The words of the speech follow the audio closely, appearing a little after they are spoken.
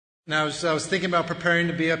And I was thinking about preparing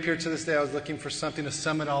to be up here to this day. I was looking for something to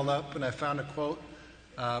sum it all up, and I found a quote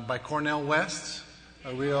by Cornel West,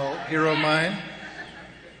 a real hero of mine.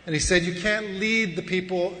 And he said, "You can't lead the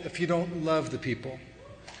people if you don't love the people.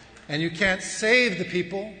 And you can't save the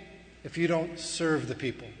people if you don't serve the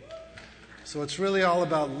people." So it's really all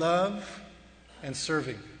about love and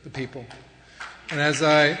serving the people. And as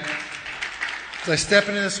I step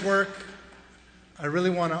into this work, I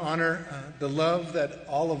really want to honor the love that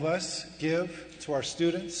all of us give to our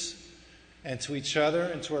students and to each other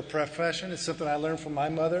and to our profession. It's something I learned from my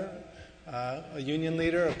mother, a union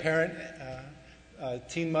leader, a parent, a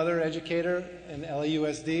teen mother educator in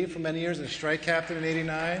LAUSD for many years, and a strike captain in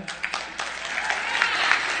 '89.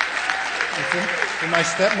 And from my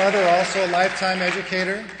stepmother, also a lifetime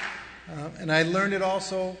educator. And I learned it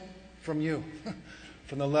also from you,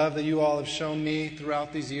 from the love that you all have shown me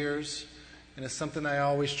throughout these years. And it's something I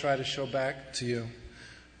always try to show back to you.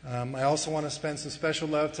 I also want to spend some special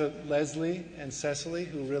love to Leslie and Cecily,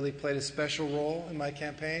 who really played a special role in my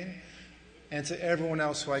campaign, and to everyone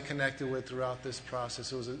else who I connected with throughout this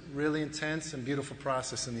process. It was a really intense and beautiful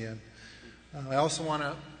process in the end. I also want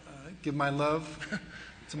to give my love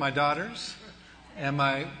to my daughters. And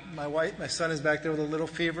my wife, my son is back there with a little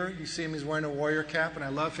fever. You see him, he's wearing a Warrior cap, and I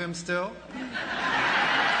love him still.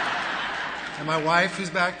 And my wife,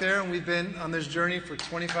 who's back there, and we've been on this journey for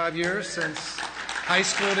 25 years, since high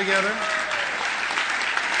school together.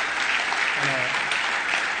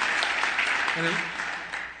 And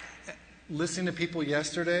listening to people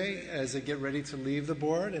yesterday as they get ready to leave the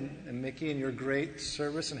board, and Mickey, and your great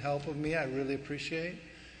service and help of me, I really appreciate.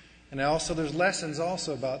 And there's lessons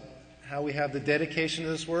also about how we have the dedication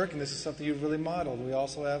to this work, and this is something you've really modeled. We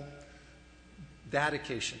also have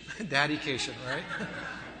dedication, right?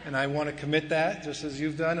 And I want to commit that, just as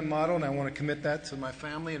you've done and modeled, and I want to commit that to my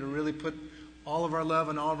family and to really put all of our love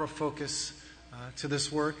and all of our focus to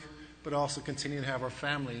this work, but also continue to have our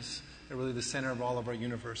families are really the center of all of our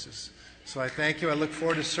universes. So I thank you. I look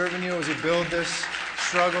forward to serving you as we build this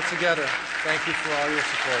struggle together. Thank you for all your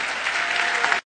support.